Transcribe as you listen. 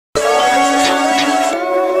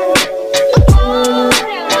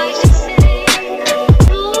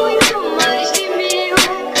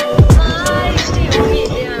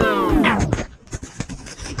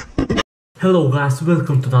Hello guys,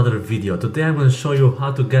 welcome to another video. Today I'm going to show you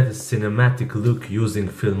how to get a cinematic look using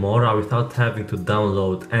Filmora without having to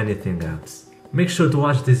download anything else. Make sure to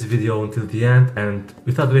watch this video until the end, and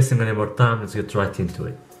without wasting any more time, let's get right into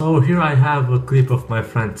it. So here I have a clip of my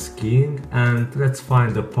friend skiing, and let's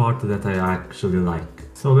find the part that I actually like.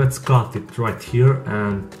 So let's cut it right here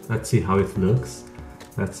and let's see how it looks.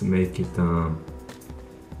 Let's make it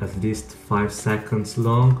at least 5 seconds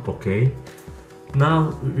long, okay.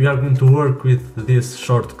 Now we are going to work with this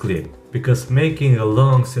short clip, because making a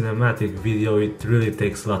long cinematic video, it really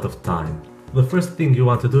takes a lot of time. The first thing you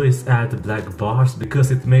want to do is add black bars,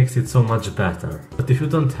 because it makes it so much better. But if you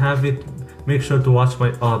don't have it, make sure to watch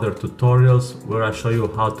my other tutorials where I show you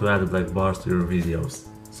how to add black bars to your videos.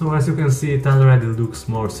 So as you can see, it already looks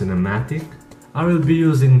more cinematic. I will be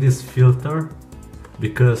using this filter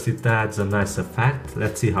because it adds a nice effect.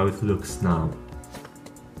 Let's see how it looks now.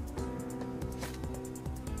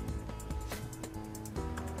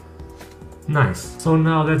 Nice. So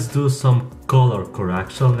now let's do some color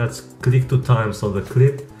correction. Let's click 2 times on the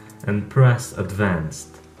clip and press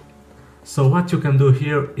advanced. So what you can do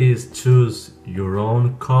here is choose your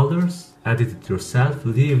own colors, edit it yourself,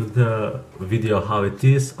 leave the video how it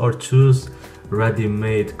is, or choose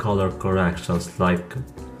ready-made color corrections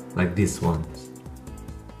like this one.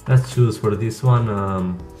 Let's choose for this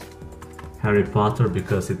one Harry Potter,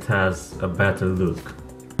 because it has a better look.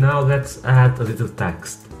 Now let's add a little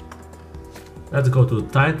text. Let's go to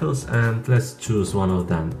titles and let's choose one of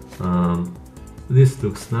them. This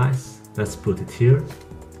looks nice. Let's put it here.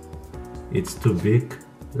 It's too big.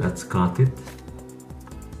 Let's cut it.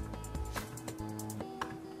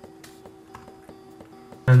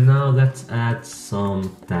 And now let's add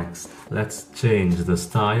some text. Let's change the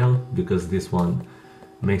style, because this one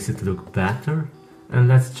makes it look better. And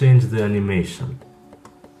let's change the animation.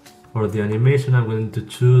 For the animation, I'm going to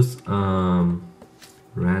choose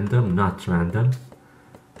random, not random.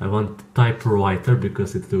 I want typewriter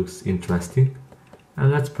because it looks interesting.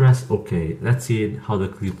 And let's press OK. Let's see how the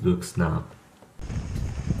clip looks now.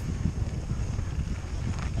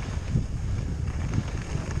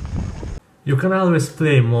 You can always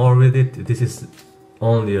play more with it. This is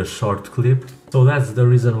only a short clip, so that's the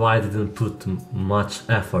reason why I didn't put much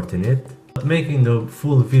effort in it. But making a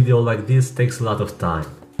full video like this takes a lot of time.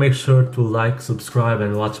 Make sure to like, subscribe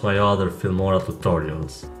and watch my other Filmora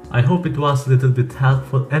tutorials. I hope it was a little bit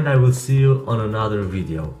helpful, and I will see you on another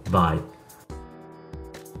video. Bye!